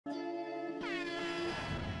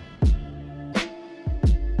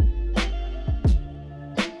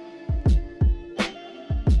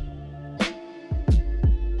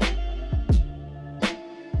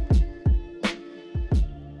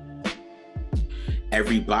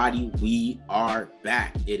Everybody, we are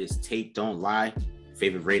back. It is Tape Don't Lie,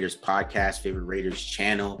 favorite Raiders podcast, favorite Raiders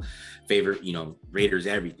channel, favorite, Raiders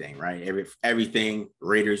everything, right? Everything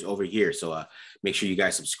Raiders over here. So make sure you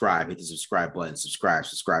guys subscribe, hit the subscribe button,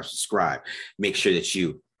 subscribe. Make sure that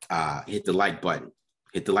you hit the like button.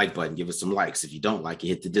 Give us some likes. If you don't like it,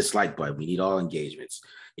 hit the dislike button. We need all engagements.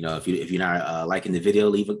 If you're not liking the video,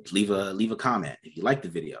 leave a comment. If you like the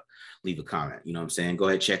video, leave a comment. You know what I'm saying? Go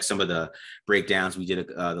ahead, check some of the breakdowns we did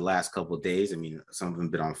the last couple of days. I mean, some of them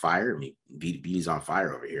been on fire. I mean, Beauty's on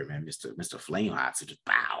fire over here, man. Mr. Flame Hot, so just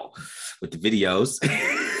bow with the videos,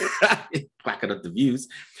 clacking up the views.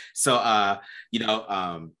 So, let's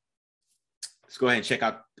go ahead and check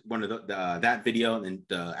out one of that video and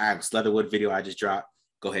the Alex Leatherwood video I just dropped.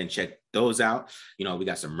 Go ahead and check those out. We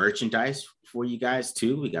got some merchandise for you guys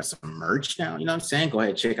too. We got some merch now. You know what I'm saying? Go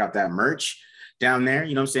ahead and check out that merch down there.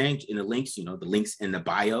 You know what I'm saying? In the links, the links in the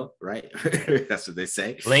bio, right? That's what they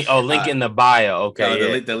say. Link in the bio.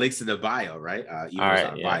 Okay. The links in the bio, right?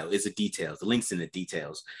 Bio is the details. The links in the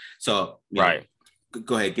details. So, right.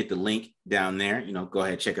 Go ahead, get the link down there. Go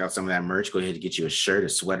ahead, check out some of that merch. Go ahead and get you a shirt, a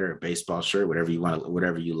sweater, a baseball shirt, whatever you want,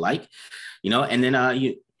 whatever you like. And then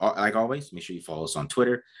you, like always, make sure you follow us on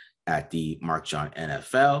Twitter at the Mark John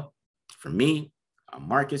NFL. For me, I'm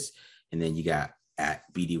Marcus, and then you got at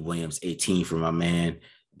BD Williams 18 for my man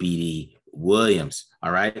BD Williams.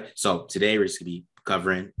 All right. So today we're just gonna be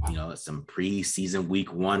covering, some preseason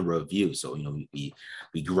week 1 review. So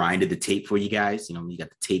we grinded the tape for you guys. We got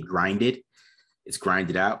the tape grinded. It's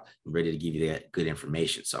grinded out. I'm ready to give you that good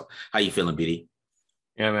information. So how you feeling, BD?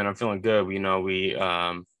 Yeah, man, I'm feeling good. We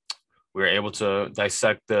were able to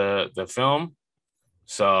dissect the film.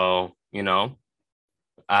 So,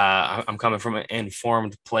 I'm coming from an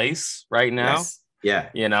informed place right now. Yes.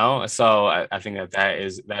 Yeah. So I think that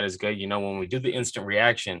is good. When we do the instant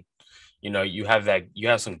reaction, you have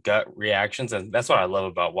some gut reactions. And that's what I love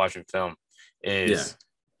about watching film is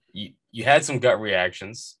you had some gut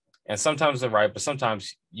reactions. And sometimes they're right, but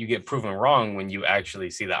sometimes you get proven wrong when you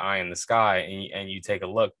actually see the eye in the sky and you take a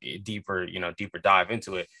look deeper dive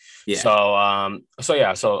into it. Yeah. So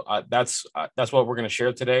that's what we're going to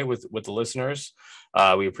share today with the listeners.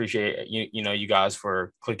 We appreciate you guys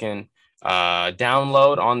for clicking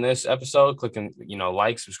download on this episode, clicking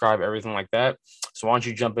like, subscribe, everything like that. So why don't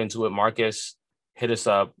you jump into it, Marcus? Hit us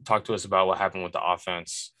up, talk to us about what happened with the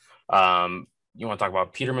offense. You want to talk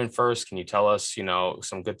about Peterman first? Can you tell us,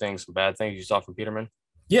 some good things, some bad things you saw from Peterman?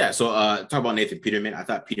 Yeah. So talk about Nathan Peterman. I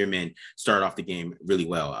thought Peterman started off the game really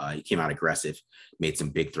well. He came out aggressive, made some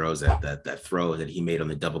big throws. That throw that he made on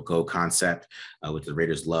the double go concept, with the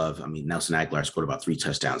Raiders love. I mean, Nelson Aguilar scored about 3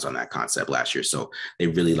 touchdowns on that concept last year. So they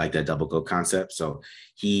really like that double go concept. So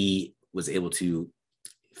he was able to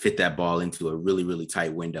fit that ball into a really, really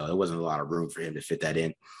tight window. There wasn't a lot of room for him to fit that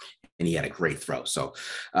in. And he had a great throw. So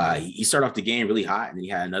he started off the game really hot, and then he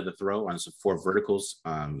had another throw on some 4 verticals.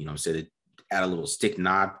 So they add a little stick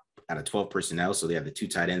nod out of 12 personnel. So they have the 2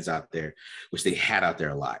 tight ends out there, which they had out there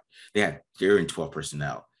a lot. They're in 12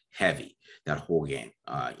 personnel heavy that whole game.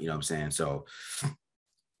 You know what I'm saying? So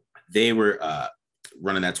they were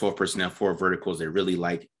running that 12 personnel, 4 verticals. They really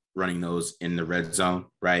like running those in the red zone,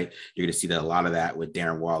 right? You're going to see that a lot of that with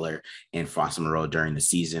Darren Waller and Foster Moreau during the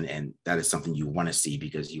season. And that is something you want to see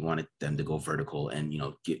because you wanted them to go vertical and,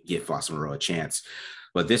 give Foster Moreau a chance.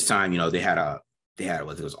 But this time, they had it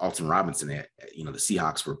was Alton Robinson. The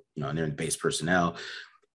Seahawks were, and they're in base personnel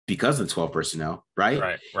because of the 12 personnel,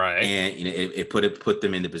 right? Right. And, it put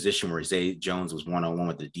them in the position where Zay Jones was one-on-one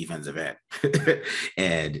with the defensive end.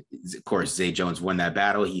 And of course, Zay Jones won that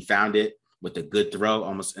battle. He found it with a good throw,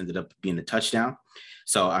 almost ended up being a touchdown.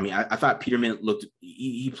 So, I mean, I thought Peterman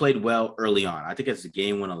he played well early on. I think as the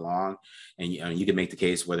game went along, and you can make the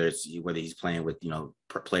case whether he's playing with,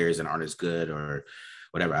 players that aren't as good or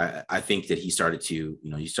whatever. I think that he started to,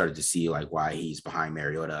 you started to see like why he's behind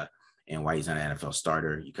Mariota and why he's not an NFL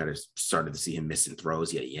starter. You kind of started to see him missing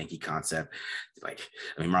throws. He had a Yankee concept.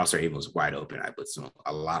 Marcus Abel was wide open. I put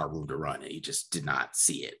a lot of room to run, and he just did not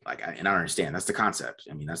see it. And I understand that's the concept.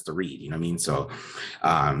 I mean, that's the read. You know what I mean? So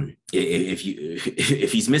if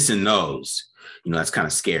he's missing those, that's kind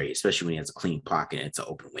of scary, especially when he has a clean pocket and it's an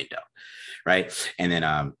open window. Right. And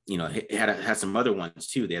then, he had some other ones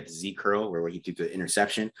too. They had the Z curl where he threw the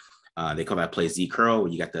interception. They call that play Z curl,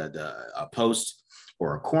 where you got the post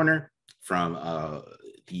or a corner from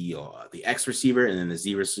the X receiver, and then the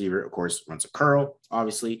Z receiver, of course, runs a curl,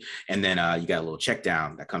 obviously. And then you got a little check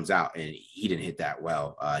down that comes out, and he didn't hit that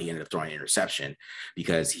well. He ended up throwing an interception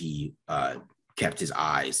because he kept his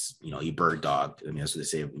eyes, he bird dogged. I mean, that's what they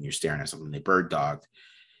say when you're staring at something. They bird dogged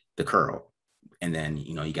the curl, and then,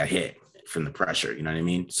 he got hit from the pressure. You know what I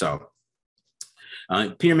mean? So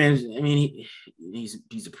Peterman, I mean, he's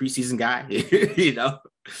a preseason guy. you know,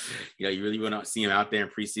 you really want to see him out there in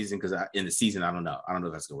preseason because in the season, I don't know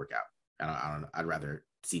if that's gonna work out. I don't. I'd rather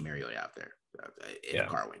see Mariota out there if the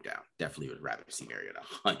car went down. Definitely would rather see Mariota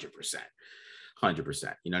 100%.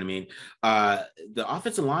 100%. You know what I mean? The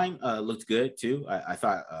offensive line looked good too. I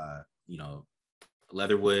thought,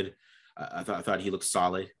 Leatherwood. I thought he looked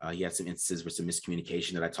solid. He had some instances with some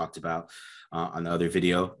miscommunication that I talked about on the other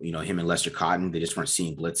video. Him and Lester Cotton, they just weren't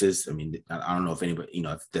seeing blitzes. I mean, I don't know if anybody,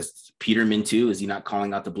 if that's Peterman too, is he not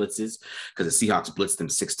calling out the blitzes? Because the Seahawks blitzed them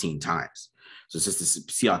 16 times. So since the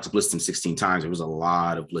Seahawks blitzed him 16 times, there was a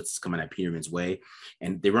lot of blitzes coming at Peterman's way,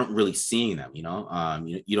 and they weren't really seeing them. You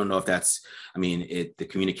don't know if that's. I mean, the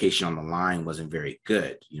communication on the line wasn't very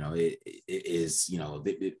good.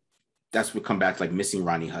 That's what come back like missing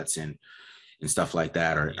Ronnie Hudson and stuff like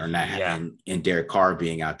that, or not, and Derek Carr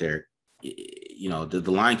being out there. The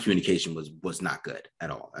line communication was not good at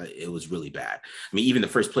all. It was really bad. I mean, even the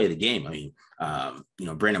first play of the game, I mean,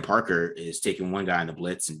 Brandon Parker is taking one guy in the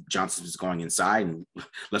blitz and Johnson is going inside and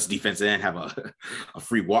lets the defensive end have a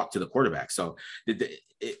free walk to the quarterback. So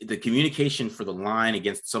the communication for the line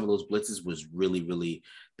against some of those blitzes was really, really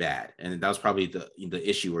bad. And that was probably the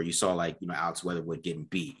issue where you saw Alex Leatherwood getting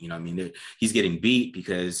beat. He's getting beat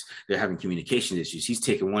because they're having communication issues. He's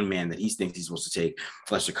taking one man that he thinks he's supposed to take.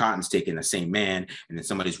 Lester Cotton's taking the same man, and then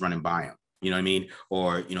somebody's running by him. You know what I mean?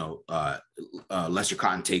 Or, Lester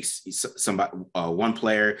Cotton takes somebody, one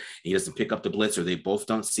player, and he doesn't pick up the blitz, or they both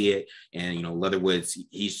don't see it. And, Leatherwood's,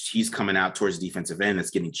 he's coming out towards the defensive end that's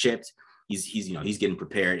getting chipped. He's getting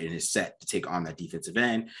prepared and is set to take on that defensive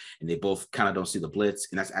end, and they both kind of don't see the blitz.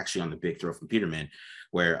 And that's actually on the big throw from Peterman,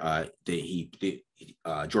 where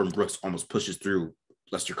Jordan Brooks almost pushes through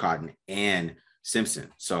Lester Cotton and Simpson.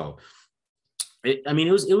 So, it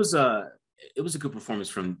was a good performance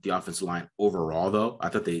from the offensive line overall, though. I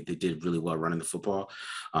thought they did really well running the football.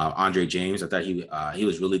 Andre James, I thought he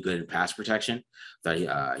was really good in pass protection. I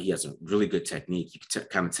thought he has a really good technique. You can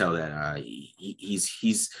kind of tell that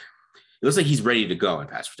it looks like he's ready to go in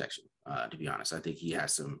pass protection, to be honest. I think he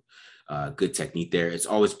has some good technique there. It's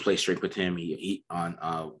always play strength with him. He on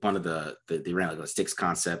one of they ran like a sticks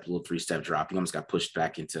concept, a little 3-step drop. He almost got pushed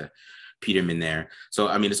back into Peterman there. So,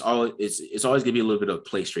 I mean, it's always going to be a little bit of a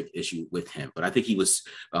play strength issue with him. But I think he was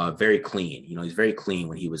very clean. He's very clean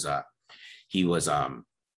when he was out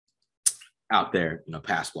there,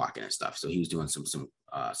 pass blocking and stuff. So he was doing some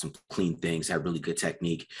clean things, had really good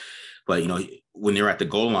technique. But, when they were at the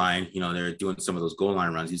goal line, they're doing some of those goal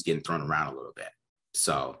line runs, he's getting thrown around a little bit.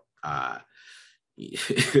 So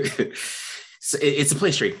it's a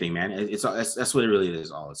play strength thing, man. That's what it really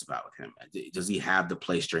is. All it's about with him. Does he have the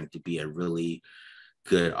play strength to be a really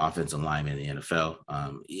good offensive lineman in the NFL?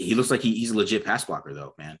 He looks like he's a legit pass blocker,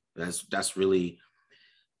 though, man. That's really,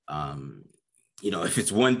 if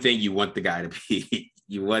it's one thing you want the guy to be,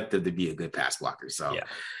 you want them to be a good pass blocker. So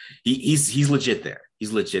he's legit there.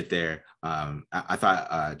 He's legit there. I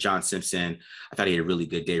thought John Simpson, I thought he had a really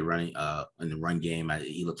good day running in the run game.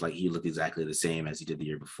 He looked exactly the same as he did the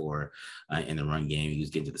year before in the run game. He was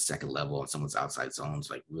getting to the second level on someone's outside zones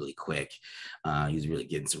like really quick. He was really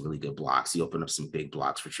getting some really good blocks. He opened up some big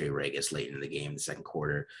blocks for Trey Ragas late in the game, in the second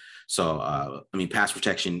quarter. So, pass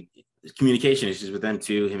protection, communication issues with them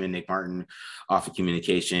too. Him and Nick Martin off of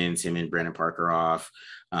communications, him and Brandon Parker off.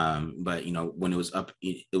 But when it was up,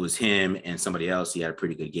 it was him and somebody else. He had a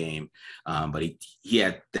pretty good game. But he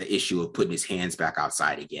had the issue of putting his hands back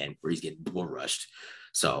outside again, where he's getting bull rushed.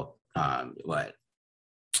 So,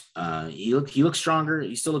 he looked stronger.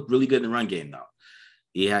 He still looked really good in the run game, though.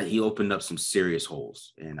 He opened up some serious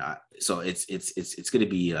holes, and so it's going to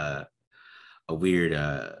be a weird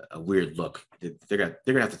look. They're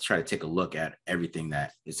gonna have to try to take a look at everything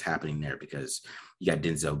that is happening there, because you got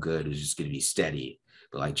Denzel Good, who's just going to be steady,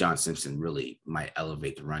 but like John Simpson really might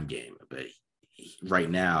elevate the run game. But right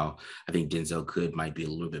now, I think Denzel Good might be a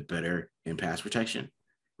little bit better in pass protection,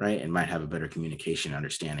 right, and might have a better communication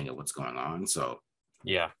understanding of what's going on. So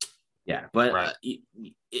yeah. But right.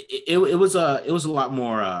 It was a lot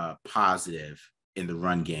more positive in the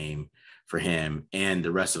run game for him and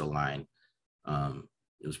the rest of the line.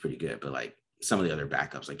 It was pretty good, but like some of the other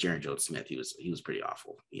backups, like Jaron Jones-Smith, he was pretty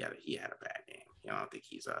awful. He had a bad game. I don't think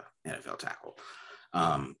he's a NFL tackle.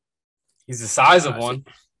 He's the size of one,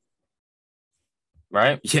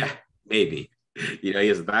 right? Yeah, maybe. He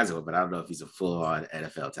has a size of one, but I don't know if he's a full-on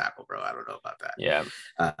NFL tackle, bro. I don't know about that. Yeah,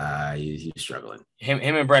 he's struggling. Him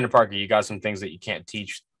and Brandon Parker, you got some things that you can't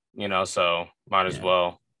teach, so might as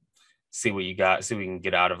well see what you got, see what you can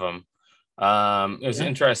get out of them. It was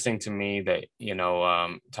interesting to me that,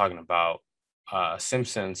 talking about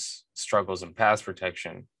Simpson's struggles in pass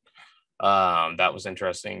protection. That was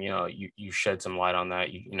interesting. You shed some light on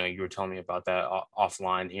that. You were telling me about that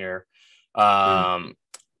offline here.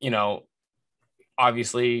 You know,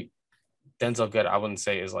 Obviously Denzel Good, I wouldn't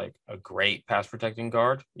say is like a great pass protecting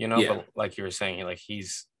guard, but like you were saying, like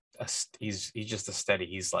he's just a steady.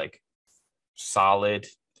 He's like solid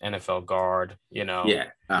NFL guard,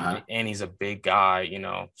 and he's a big guy,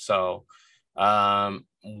 So,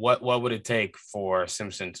 what would it take for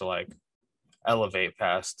Simpson to like elevate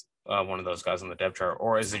past one of those guys on the depth chart,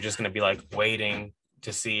 or is it just going to be like waiting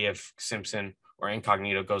to see if Simpson or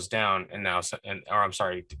Incognito goes down,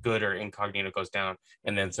 Good or Incognito goes down,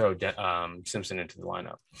 and then throw Simpson into the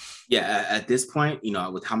lineup? Yeah, at this point,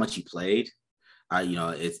 with how much he played,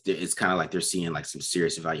 it's kind of like they're seeing like some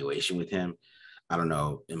serious evaluation with him. I don't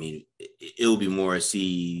know. I mean, it'll be more I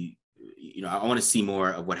want to see more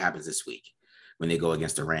of what happens this week when they go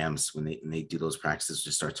against the Rams, when they do those practices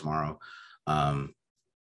to start tomorrow.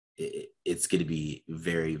 It's going to be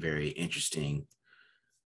very, very interesting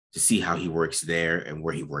to see how he works there and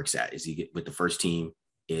where he works at. Is he with the first team?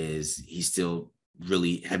 Is he still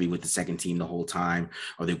really heavy with the second team the whole time?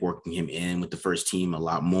 Are they working him in with the first team a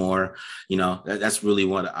lot more? That's really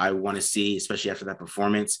what I want to see, especially after that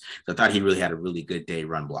performance. I thought he really had a really good day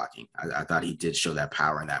run blocking. I thought he did show that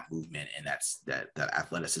power and that movement and that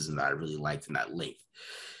athleticism that I really liked, and that length.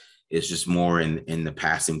 It's just more in the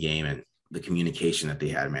passing game and the communication that they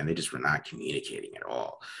had, man. They just were not communicating at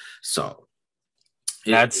all. So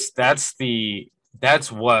that's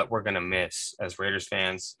what we're gonna miss as Raiders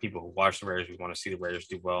fans. People who watch the Raiders, we want to see the Raiders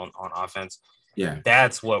do well on offense. Yeah,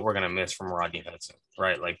 that's what we're gonna miss from Rodney Hudson,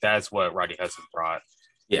 right? Like that's what Rodney Hudson brought.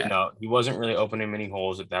 Yeah, he wasn't really opening many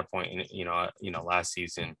holes at that point. Last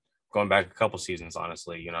season, going back a couple seasons,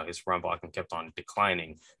 honestly, his run blocking kept on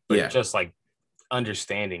declining. But just like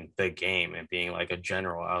understanding the game and being like a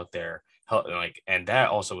general out there. And that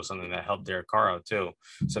also was something that helped Derek Carr out too.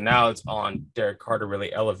 So now it's on Derek Carr to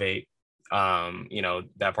really elevate,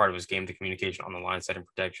 that part of his game, the communication on the line, setting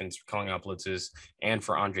protections, calling out blitzes, and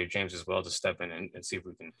for Andre James as well to step in and see if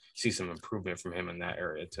we can see some improvement from him in that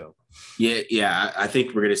area too. Yeah. I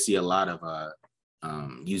think we're going to see a lot of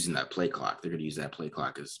using that play clock. They're going to use that play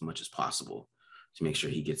clock as much as possible to make sure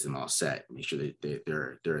he gets them all set, make sure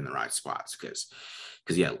they're in the right spots. Because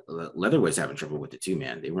Leatherwood's having trouble with it too,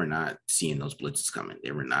 man. They were not seeing those blitzes coming.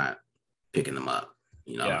 They were not picking them up,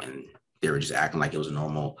 and they were just acting like it was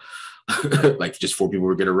normal, like just 4 people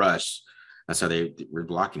were going to rush. That's how they were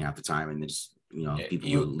blocking half the time, and just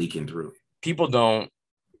people were leaking through. People don't,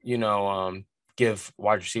 give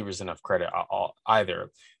wide receivers enough credit either.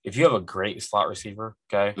 If you have a great slot receiver,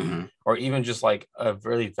 okay, or even just like a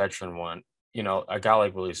really veteran one, a guy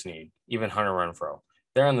like Willie Snead, even Hunter Renfrow,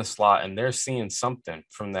 they're in the slot and they're seeing something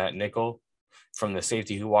from that nickel, from the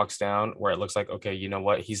safety who walks down, where it looks like, okay, you know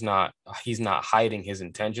what? He's not hiding his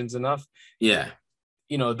intentions enough. Yeah.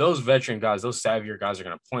 Those veteran guys, those savvier guys are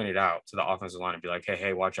going to point it out to the offensive line and be like,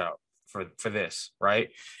 hey, watch out for this. Right.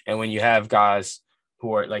 And when you have guys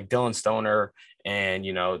who are like Dylan Stoner and,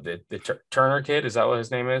 the Turner kid, is that what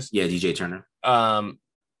his name is? Yeah. DJ Turner.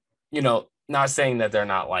 Not saying that they're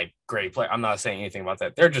not like great play. I'm not saying anything about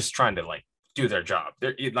that. They're just trying to like do their job.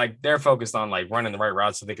 They're focused on like running the right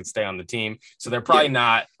route so they could stay on the team. So they're probably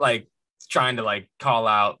not like trying to like call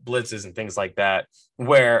out blitzes and things like that,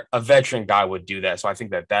 where a veteran guy would do that. So I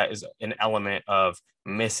think that is an element of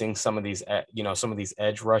missing some of these, some of these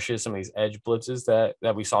edge rushes, some of these edge blitzes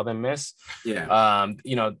that we saw them miss. Yeah.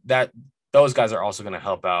 That those guys are also going to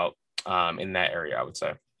help out in that area, I would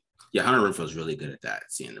say. Yeah, Hunter Renfrow is really good at that,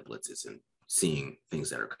 seeing the blitzes and seeing things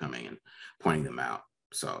that are coming and pointing them out.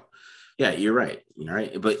 So, yeah, you're right.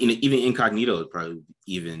 Right. But even Incognito would probably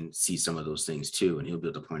even see some of those things too, and he'll be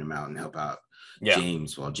able to point them out and help out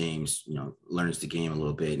James, while James, learns the game a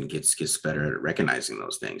little bit and gets better at recognizing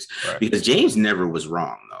those things. Right. Because James never was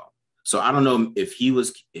wrong though. So I don't know if he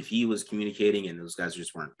was communicating and those guys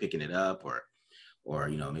just weren't picking it up, or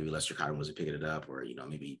maybe Lester Cotton wasn't picking it up, or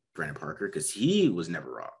maybe Brandon Parker, because he was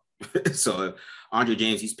never wrong. So Andre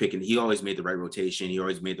James, he always made the right rotation. He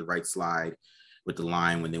always made the right slide with the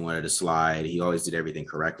line when they wanted to slide. He always did everything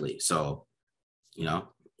correctly. So,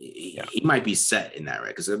 he might be set in that, right?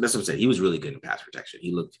 Because that's what I'm saying. He was really good in pass protection.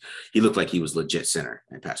 He looked like he was legit center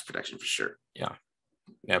in pass protection for sure. Yeah.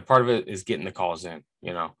 Yeah. Part of it is getting the calls in,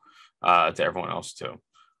 to everyone else too.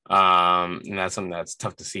 And that's something that's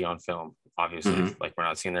tough to see on film, Obviously, like we're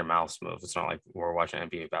not seeing their mouths move. It's not like we're watching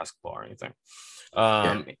NBA basketball or anything.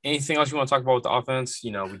 Anything else you want to talk about with the offense?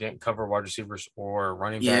 You know, we didn't cover wide receivers or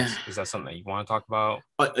running backs. Is that something that you want to talk about?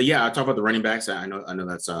 Yeah, I'll talk about the running backs. I know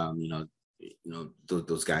that's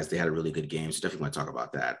those guys, they had a really good game. So definitely want to talk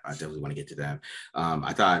about that. I definitely want to get to them.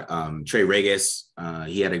 I thought Trey Ragas,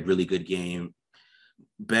 he had a really good game,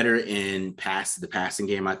 better in the passing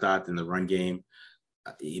game, I thought, than the run game.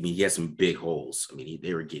 I mean, he had some big holes. I mean,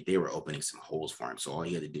 they were opening some holes for him. So all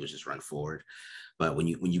he had to do was just run forward. But when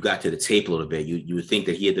you got to the tape a little bit, you would think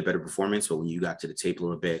that he had the better performance. But when you got to the tape a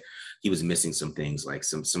little bit, he was missing some things, like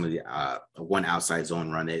some of the one outside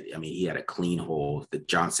zone run. I mean, he had a clean hole that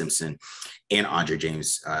John Simpson and Andre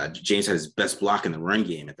James. James had his best block in the run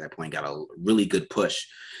game at that point, got a really good push.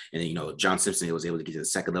 And then, John Simpson was able to get to the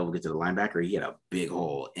second level, get to the linebacker. He had a big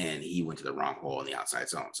hole, and he went to the wrong hole in the outside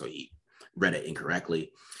zone. So he read it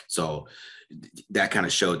incorrectly. So that kind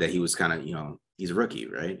of showed that he was kind of, he's a rookie,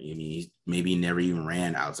 right? I mean, he maybe never even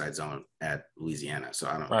ran outside zone at Louisiana. So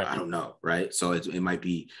I don't know, right? So it might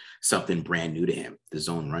be something brand new to him, the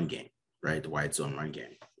zone run game, right? The wide zone run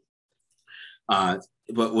game.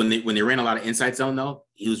 But when they ran a lot of inside zone, though,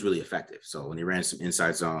 he was really effective. So when they ran some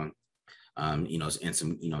inside zone, and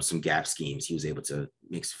some gap schemes, he was able to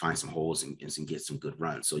find some holes and get some good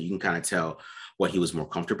runs. So you can kind of tell what he was more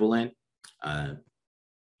comfortable in.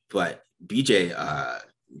 But BJ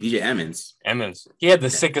Emmons, he had the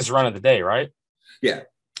sickest run of the day, right? Yeah,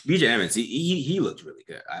 BJ Emmons, he looked really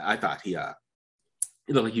good. I thought he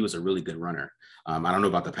looked like he was a really good runner. I don't know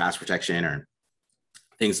about the pass protection or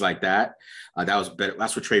things like that. That was better.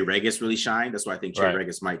 That's where Trey Ragas really shined. That's why I think Trey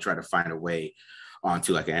Ragas might try to find a way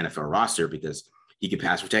onto like an NFL roster, because he can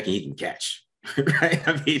pass protect and he can catch. Right?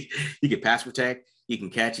 I mean, he can pass protect. He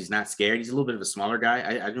can catch. He's not scared. He's a little bit of a smaller guy.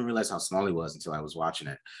 I didn't realize how small he was until I was watching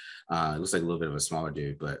it. It looks like a little bit of a smaller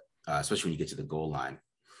dude, but especially when you get to the goal line.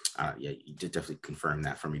 Yeah, you did definitely confirm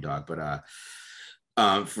that for me, dog. But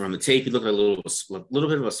from the tape, he looked like a little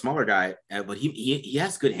bit of a smaller guy, but he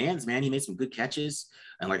has good hands, man. He made some good catches,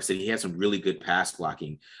 and like I said, he had some really good pass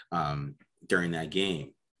blocking during that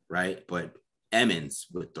game, right? But Emmons,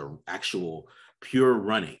 with the actual pure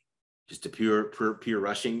running, just the pure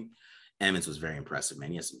rushing, Emmons was very impressive,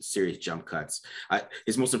 man. He has some serious jump cuts.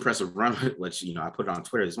 His most impressive run, which, I put it on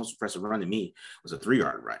Twitter, his most impressive run to me was a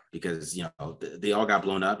 3-yard run, because, they all got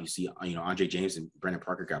blown up. You see, Andre James and Brandon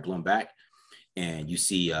Parker got blown back. And you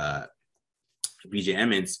see BJ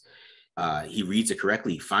Emmons, he reads it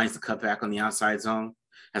correctly. He finds the cutback on the outside zone,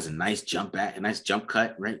 has a nice jump back, a nice jump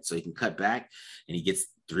cut, right? So he can cut back and he gets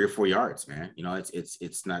 3 or 4 yards, man.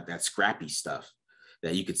 It's not that scrappy stuff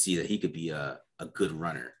that you could see that he could be a good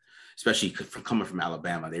runner. Especially coming from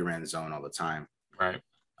Alabama, they ran zone all the time. Right.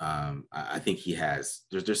 I think he has.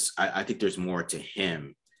 I think there's more to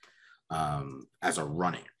him as a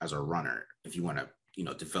runner. If you want to,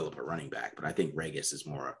 develop a running back, but I think Ragas is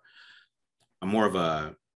more of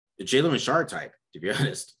a Jalen Richard type, to be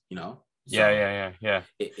honest. So Yeah.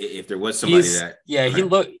 If there was somebody he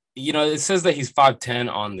looked. It says that he's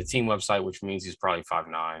 5'10" on the team website, which means he's probably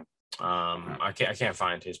 5'9". I can't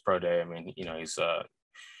find his pro day. I mean, he's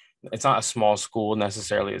it's not a small school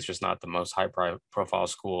necessarily. It's just not the most high profile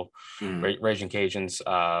school, Raging Cajuns.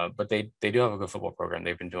 But they do have a good football program.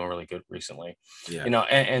 They've been doing really good recently. Yeah.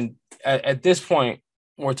 And at this point,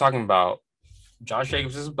 we're talking about Josh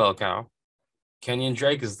Jacobs is a bell cow. Kenyon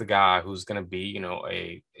Drake is the guy who's going to be,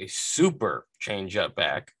 a super change up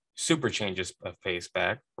back, super changes of pace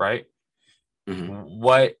back, right? Mm-hmm.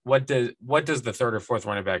 What does the third or fourth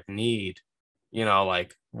running back need?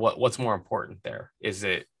 What's more important there? Is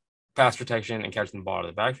it pass protection and catching the ball out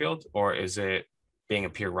of the backfield, or is it being a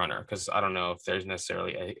pure runner? Because I don't know if there's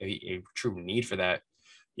necessarily a true need for that,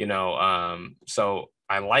 so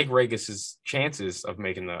I like Ragas's chances of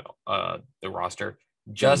making the roster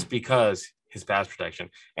just because his pass protection.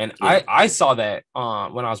 And I saw that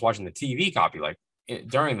when I was watching the TV copy,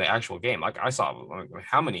 during the actual game, I saw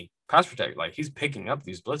how many pass protect, he's picking up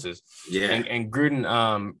these blitzes. Yeah. And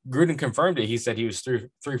Gruden confirmed it. He said he was 3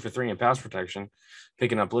 for 3 in pass protection,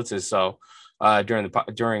 picking up blitzes. So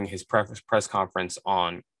during his press conference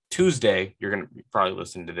on Tuesday, you're going to probably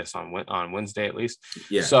listen to this on Wednesday at least.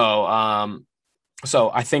 Yeah. So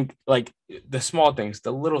I think the small things,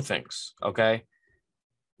 the little things, okay.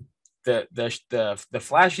 The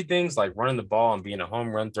flashy things like running the ball and being a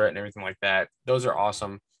home run threat and everything like that, those are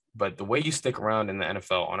awesome. But the way you stick around in the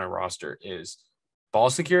NFL on a roster is ball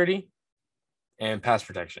security and pass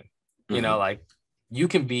protection. Mm-hmm. You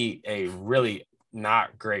can be a really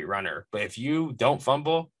not great runner, but if you don't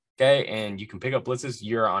fumble, okay, and you can pick up blitzes,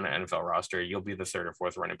 you're on an NFL roster. You'll be the third or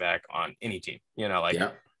fourth running back on any team.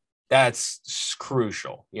 that's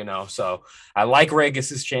crucial, So I like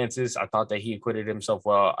Ragas' chances. I thought that he acquitted himself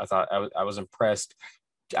well. I thought I was impressed.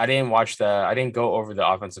 I didn't go over the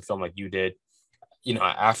offensive film like you did,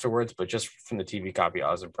 afterwards, but just from the TV copy, I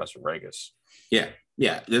was impressed with Ragas. Yeah.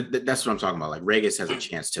 That's what I'm talking about. Like Ragas has a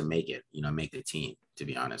chance to make it, make the team, to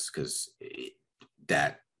be honest, because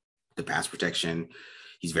the pass protection,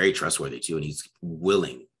 he's very trustworthy too, and he's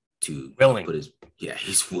willing to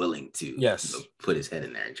he's willing to put his head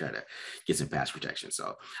in there and try to get some pass protection.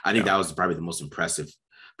 So I think that was probably the most impressive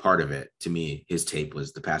part of it to me. His tape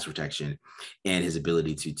was the pass protection and his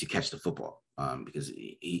ability to catch the football, because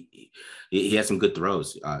he had some good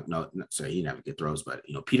throws. He didn't have good throws, but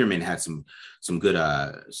Peterman had some good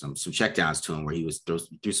some checkdowns to him where he was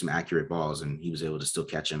threw some accurate balls and he was able to still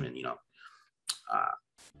catch them. And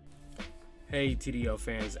Hey TDO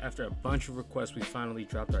fans, after a bunch of requests, we finally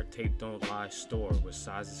dropped our Tape Don't Lie store with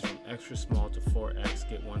sizes from extra small to 4X.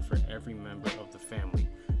 Get one for every member of the family.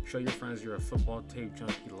 Show your friends you're a football tape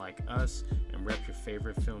junkie like us and rep your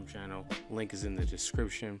favorite film channel. Link is in the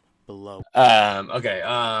description below. Okay.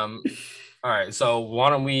 All right. So why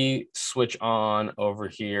don't we switch on over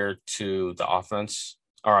here to the offense,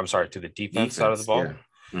 or I'm sorry, to the defense side of the ball. Yeah.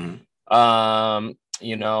 Mm-hmm.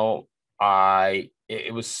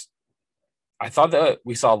 I thought that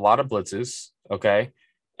we saw a lot of blitzes, okay?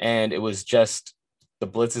 And it was just the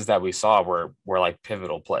blitzes that we saw were like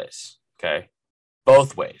pivotal plays, okay?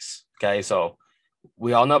 Both ways, okay? So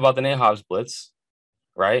we all know about the Nate Hobbs blitz,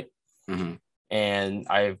 right? Mm-hmm. And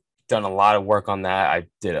I've done a lot of work on that. I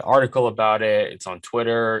did an article about it. It's on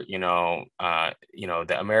Twitter,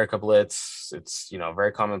 the America Blitz. It's,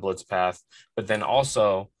 very common blitz path. But then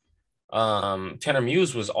also, Tanner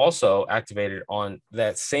Muse was also activated on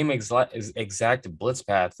that same exact blitz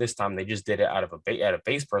path. This time they just did it out of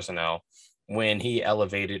base personnel when he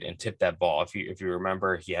elevated and tipped that ball. If you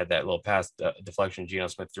remember, he had that little pass deflection. Geno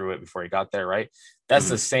Smith threw it before he got there, right? That's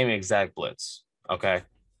the same exact blitz. Okay.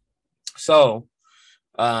 So,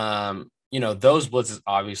 those blitzes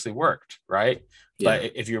obviously worked, right? Yeah.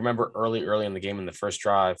 But if you remember early in the game in the first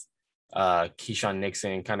drive, Keisean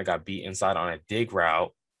Nixon kind of got beat inside on a dig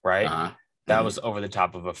route. Right. That was over the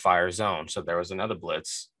top of a fire zone. So there was another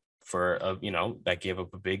blitz that gave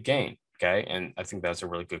up a big gain. Okay. And I think that's a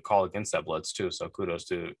really good call against that blitz too. So kudos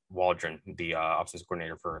to Waldron, the offensive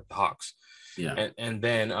coordinator for the Hawks. Yeah. And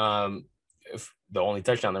then if the only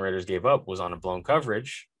touchdown the Raiders gave up was on a blown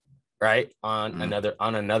coverage, right? On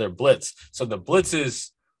another blitz. So the blitzes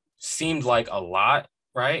seemed like a lot,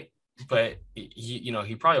 right? But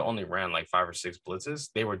he probably only ran like 5 or 6 blitzes.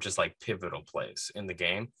 They were just like pivotal plays in the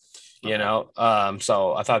game,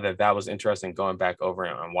 So I thought that was interesting going back over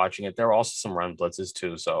and watching it. There were also some run blitzes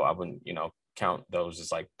too, so I wouldn't count those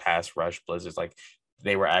as like pass rush blitzes. Like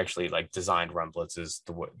they were actually like designed run blitzes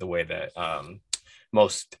the way that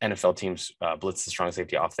most NFL teams blitz the strong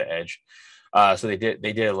safety off the edge. So they did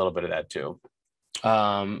a little bit of that too.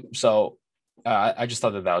 I just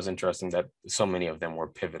thought that was interesting that so many of them were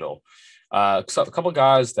pivotal. So a couple of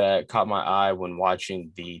guys that caught my eye when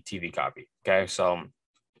watching the TV copy. Okay. So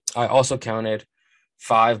I also counted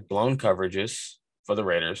 5 blown coverages for the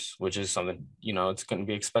Raiders, which is something, it's going to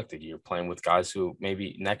be expected. You're playing with guys who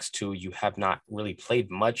maybe next to you have not really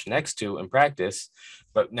played much next to in practice,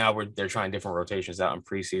 but now they're trying different rotations out in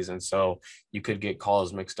preseason. So you could get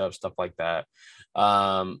calls mixed up, stuff like that.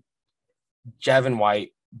 Javin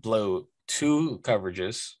White blew 2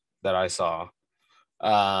 coverages that I saw.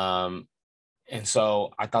 And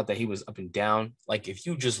so I thought that he was up and down. Like if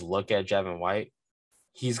you just look at Javin White,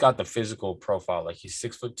 he's got the physical profile. Like he's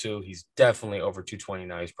 6'2". He's definitely over 220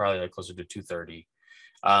 now. He's probably like closer to 230.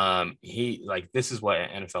 This is what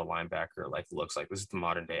an NFL linebacker like looks like. This is the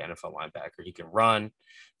modern day NFL linebacker. He can run,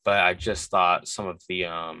 but I just thought some of the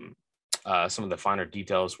finer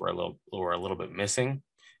details were a little bit missing.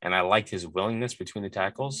 And I liked his willingness between the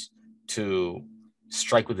tackles to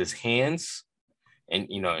strike with his hands and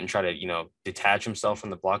try to detach himself from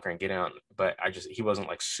the blocker and get out, but he wasn't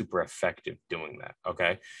like super effective doing that.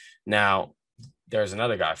 Okay, now there's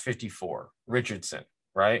another guy, 54, Richardson,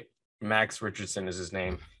 right? Max Richardson is his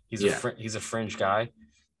name. He's a fringe guy.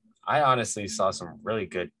 I honestly saw some really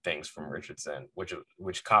good things from Richardson,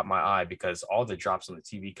 which caught my eye because all the drops on the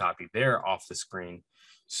TV copy, they're off the screen.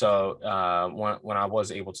 So when I was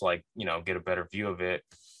able to get a better view of it,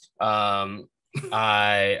 I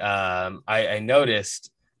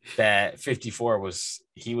noticed that 54 was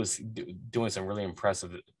doing some really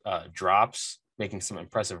impressive drops, making some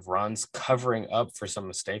impressive runs, covering up for some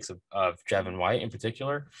mistakes of Javin White in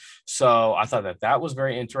particular. So I thought that was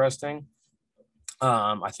very interesting.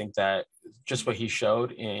 I think that just what he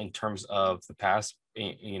showed in terms of the pass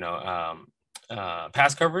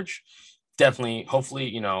pass coverage. Definitely,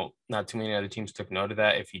 hopefully, not too many other teams took note of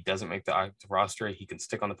that. If he doesn't make the active roster, he can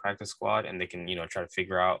stick on the practice squad and they can, try to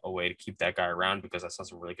figure out a way to keep that guy around, because I saw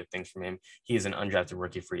some really good things from him. He is an undrafted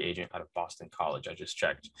rookie free agent out of Boston College. I just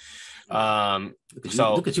checked.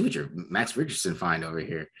 Look at you with your Max Richardson find over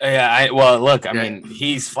here. Yeah, I mean,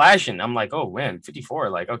 he's flashing. I'm like, oh, man, 54.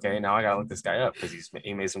 Like, okay, now I gotta look this guy up because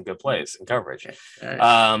he made some good plays in coverage.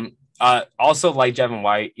 Right. Also, like Javin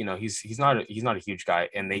White, he's not a huge guy,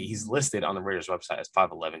 and he's listed on the Raiders website as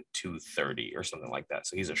 5'11", 230 or something like that.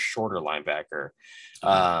 So he's a shorter linebacker.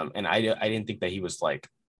 And I didn't think that he was like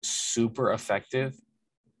super effective,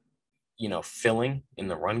 filling in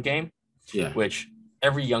the run game. Yeah. Which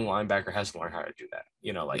every young linebacker has to learn how to do that.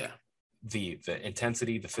 The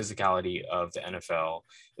intensity, the physicality of the NFL,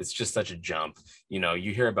 it's just such a jump.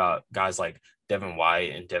 You hear about guys like Devin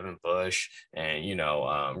White and Devin Bush and,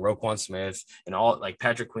 Roquan Smith and all, like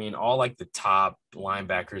Patrick Queen, all like the top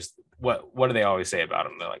linebackers. What do they always say about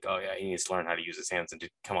him? They're like, oh yeah, he needs to learn how to use his hands and to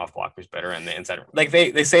come off blockers better. And the inside, like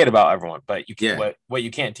they say it about everyone, but you can, what you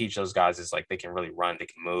can't teach those guys is like, they can really run, they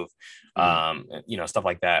can move, stuff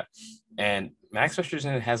like that. And Max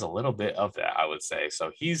Richardson has a little bit of that, I would say. So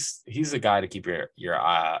he's a guy to keep your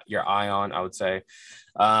eye on, I would say.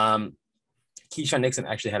 Keisean Nixon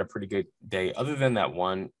actually had a pretty good day, other than that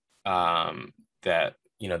one that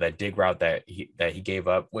dig route that he gave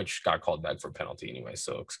up, which got called back for a penalty anyway.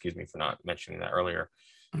 So excuse me for not mentioning that earlier.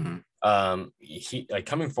 Mm-hmm. He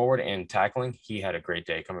coming forward and tackling, he had a great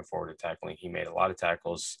day coming forward and tackling. He made a lot of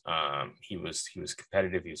tackles. He was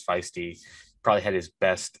competitive. He was feisty. Probably had his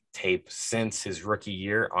best tape since his rookie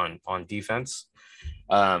year on defense.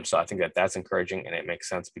 So I think that's encouraging, and it makes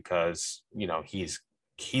sense because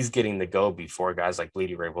he's getting the go before guys like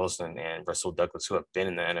Bleedy Ray Wilson and Russell Douglas, who have been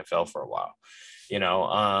in the NFL for a while.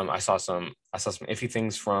 I saw some iffy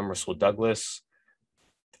things from Russell Douglas.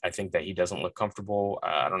 I think that he doesn't look comfortable.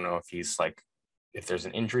 I don't know if there's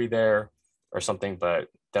an injury there or something, but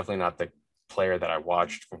definitely not the player that I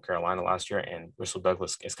watched from Carolina last year. And Russell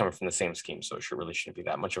Douglas is coming from the same scheme, so it shouldn't be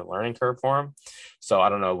that much of a learning curve for him. So I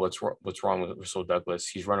don't know what's wrong with Russell Douglas.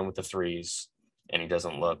 He's running with the threes, and he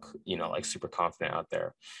doesn't look, like super confident out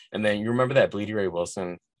there. And then you remember that Bleedy Ray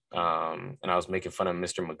Wilson, and I was making fun of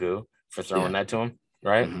Mr. Magoo for throwing that to him,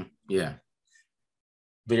 right? Mm-hmm. Yeah.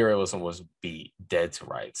 Bleedy Ray Wilson was beat dead to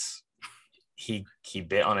rights. He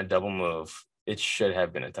bit on a double move. It should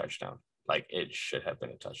have been a touchdown. I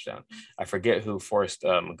forget who forced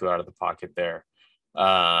Magoo out of the pocket there.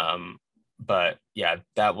 But yeah,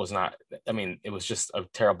 that was not, it was just a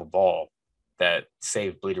terrible ball that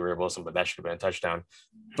saved Bleedy Ray Wilson, but that should have been a touchdown.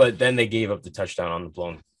 But then they gave up the touchdown on the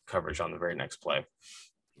blown coverage on the very next play.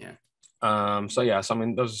 Yeah. So those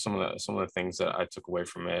are some of the things that I took away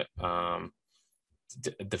from it.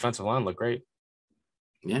 Defensive line looked great.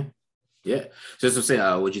 Yeah. Yeah. Just to say,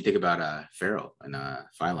 what'd you think about Farrell and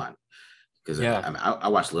Philon? Because I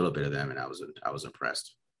watched a little bit of them and I was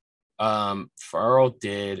impressed. Farrell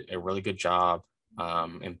did a really good job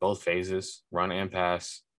in both phases, run and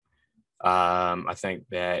pass. I think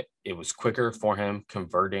that it was quicker for him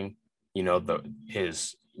converting,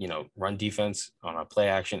 his run defense on a play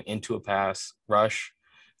action into a pass rush.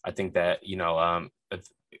 I think that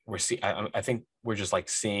I think we're just like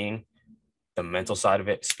seeing the mental side of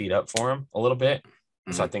it speed up for him a little bit.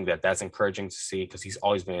 Mm-hmm. So I think that that's encouraging to see, because he's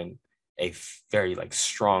always been a very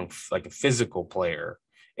strong, a physical player.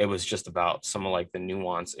 It was just about some of the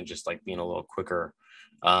nuance and just being a little quicker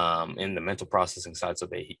in the mental processing side, so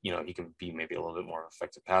that he can be maybe a little bit more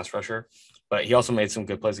effective pass rusher. But he also made some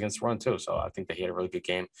good plays against the run too. So I think that he had a really good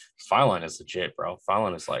game. Philon is legit, bro.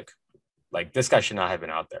 Philon is like this guy should not have been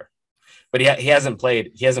out there, but he hasn't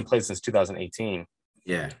played since 2018.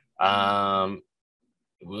 Yeah.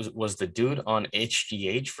 Was the dude on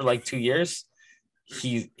HGH for 2 years?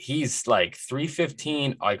 He's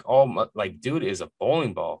 315, dude is a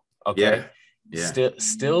bowling ball. Okay. Yeah.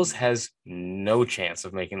 Stills has no chance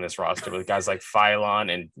of making this roster with guys like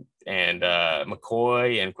Philon and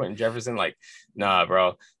McCoy and Quentin Jefferson. Nah,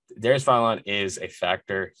 bro. Darius Philon is a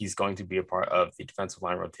factor. He's going to be a part of the defensive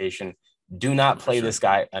line rotation. Do not play this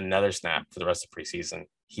guy another snap for the rest of preseason.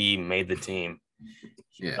 He made the team.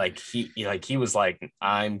 Yeah. He was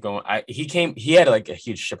I'm going. He had a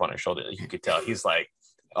huge chip on his shoulder. You could tell. He's oh,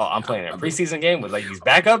 I'm playing a preseason game with these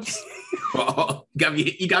backups. Oh,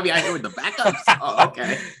 you got me out here with the backups. Oh,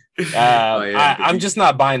 okay. I'm just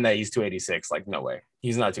not buying that he's 286. No way.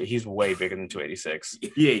 He's not. He's way bigger than 286.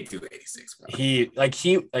 He ain't 286,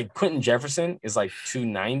 bro. Quentin Jefferson is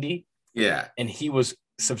 290. Yeah, and he was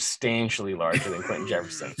substantially larger than Quentin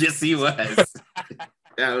Jefferson. Yes, he was.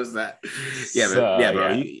 That was that. Yeah, but yeah, bro.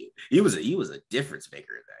 Yeah. He was a difference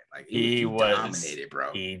maker in that. Like he dominated,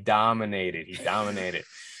 bro. He dominated.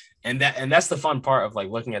 And that's the fun part of like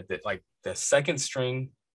looking at the second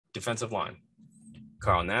string defensive line.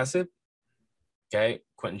 Carl Nassib, okay,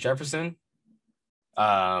 Quentin Jefferson,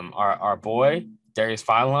 our boy Darius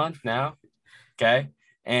Philon now, okay,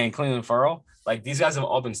 and Cleveland Ferrell. Like these guys have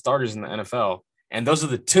all been starters in the NFL, and those are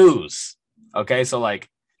the twos. Okay, so like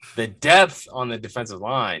the depth on the defensive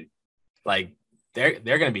line, like they're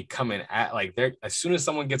gonna be coming at like they're as soon as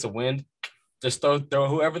someone gets a wind, just throw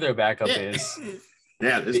whoever their backup is.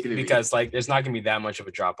 Yeah, because like there's not gonna be that much of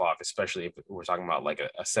a drop off, especially if we're talking about like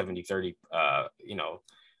a 70-30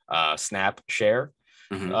 snap share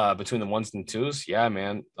between the ones and twos. Yeah,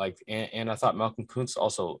 man. Like and I thought Malcolm Kuntz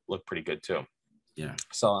also looked pretty good too. Yeah.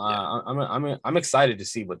 So I'm excited to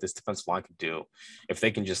see what this defensive line can do if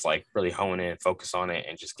they can just like really hone in, focus on it,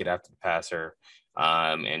 and just get after the passer,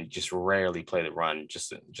 and just rarely play the run,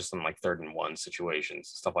 just in like 3rd and 1 situations,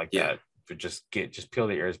 stuff like that. But just peel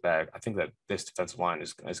the ears back. I think that this defensive line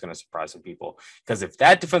is going to surprise some people, because if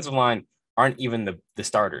that defensive line aren't even the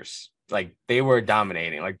starters, like they were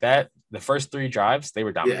dominating like that. The first 3 drives, they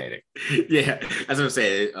were dominating. Yeah. That's what I'm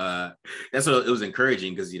saying. That's what it was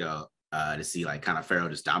encouraging, because to see like kind of Farrell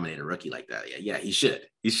just dominate a rookie like that. Yeah, he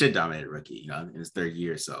should dominate a rookie, in his 3rd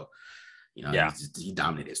year. So, he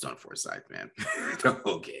dominated Stone Forsythe, man, the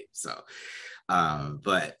whole game. So,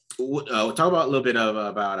 but we'll talk about a little bit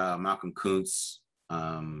about Malcolm Kuntz,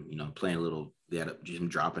 playing a little, him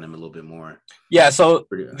dropping him a little bit more. Yeah. So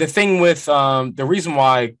the thing with the reason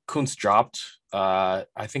why Kuntz dropped, I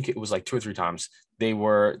think it was like 2 or 3 times. They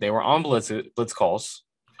were on blitz calls.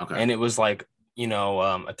 Okay. And it was like,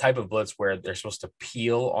 a type of blitz where they're supposed to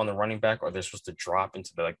peel on the running back, or they're supposed to drop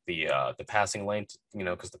into the passing lane,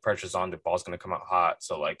 because the pressure's on, the ball's going to come out hot.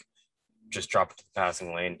 So like just drop it to the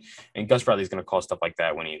passing lane. And Gus Bradley's going to call stuff like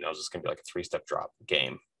that when he knows it's going to be like a 3-step drop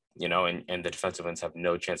game, and the defensive ends have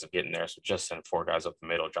no chance of getting there. So just send 4 guys up the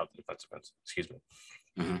middle, drop the defensive ends. Excuse me.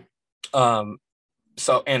 Mm-hmm.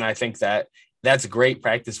 So, and I think that's great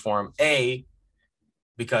practice for him,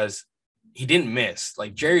 because he didn't miss.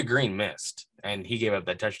 Like Jerry Green missed, and he gave up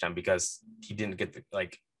that touchdown because he didn't get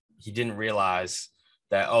he didn't realize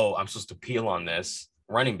that, I'm supposed to peel on this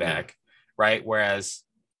running back, right? Whereas,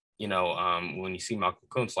 when you see Malcolm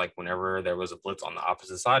Kuntz, like whenever there was a blitz on the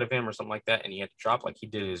opposite side of him or something like that, and he had to drop, like he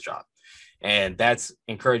did his job. And that's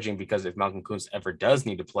encouraging, because if Malcolm Kuntz ever does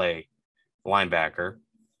need to play linebacker,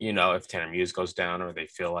 if Tanner Muse goes down, or they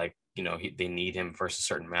feel like, they need him versus a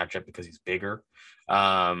certain matchup because he's bigger,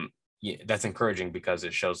 that's encouraging, because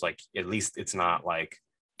it shows like at least it's not like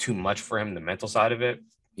too much for him, the mental side of it.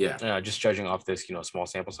 Yeah. Just judging off this, small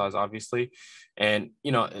sample size, obviously. And,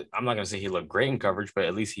 I'm not going to say he looked great in coverage, but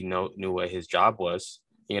at least he knew what his job was,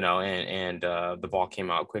 and the ball came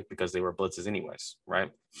out quick because they were blitzes anyways. Right.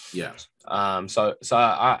 Yeah. So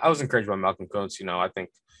I was encouraged by Malcolm Kuntz. I think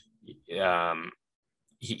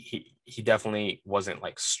he definitely wasn't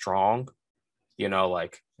like strong,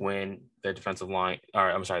 like when the defensive line,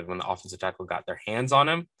 when the offensive tackle got their hands on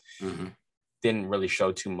him, didn't really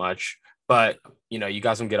show too much. But, you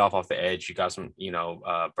got some get off the edge. You got some,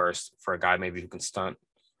 burst for a guy maybe who can stunt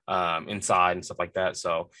inside and stuff like that.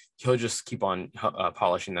 So he'll just keep on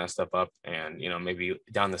polishing that stuff up. And, maybe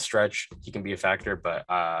down the stretch, he can be a factor. But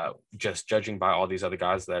just judging by all these other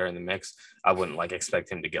guys that are in the mix, I wouldn't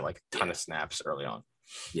expect him to get a ton of snaps early on.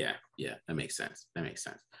 Yeah. That makes sense. All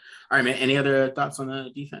right, man. Any other thoughts on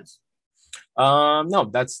the defense? No,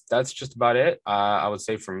 that's just about it. I would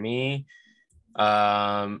say for me,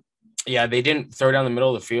 they didn't throw down the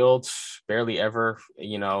middle of the field barely ever,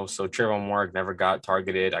 so Trayvon Moore never got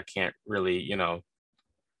targeted. I can't really,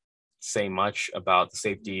 say much about the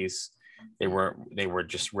safeties. They were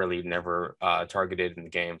just really never targeted in the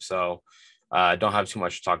game. So don't have too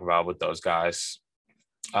much to talk about with those guys.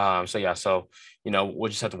 We'll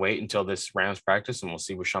just have to wait until this Rams practice, and we'll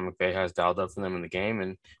see what Sean McVay has dialed up for them in the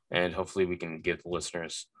game, and hopefully we can give the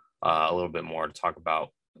listeners a little bit more to talk about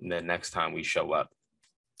the next time we show up.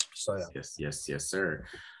 So yes, sir.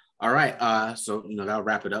 All right. So that'll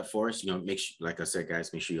wrap it up for us. Make sure, like I said,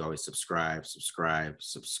 guys, make sure you always subscribe.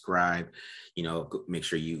 Make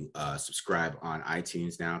sure you subscribe on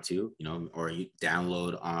iTunes now too, or you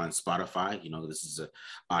download on Spotify. This is an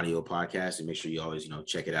audio podcast, and make sure you always,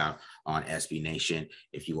 check it out on SB Nation.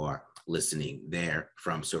 If you are listening there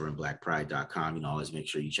from silverandblackpride.com, always make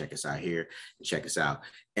sure you check us out here, and check us out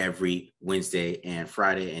every Wednesday and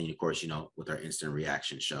Friday. And of course, with our instant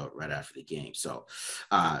reaction show right after the game. So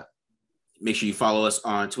make sure you follow us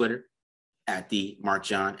on Twitter at the Mark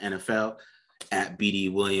John NFL. at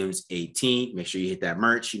BD Williams 18. Make sure you hit that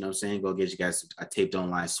merch. You know what I'm saying? Go get you guys a Taped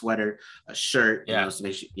Online sweater, a shirt. Yeah. You know, so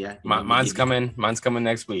make sure. Yeah. Mine's coming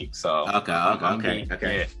next week. So okay.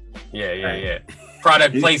 Yeah.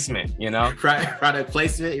 Product placement, you know. Product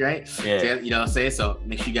placement, right? Yeah. You know what I'm saying? So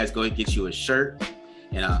make sure you guys go and get you a shirt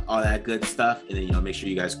and all that good stuff. And then, you know, make sure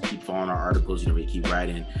you guys keep following our articles. You know, we keep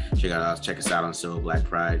writing. Check us out on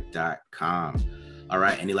SoBlackPride.com. All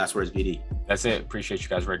right. Any last words, BD? That's it. Appreciate you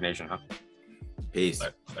guys, Red Nation, huh? Peace.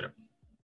 Later.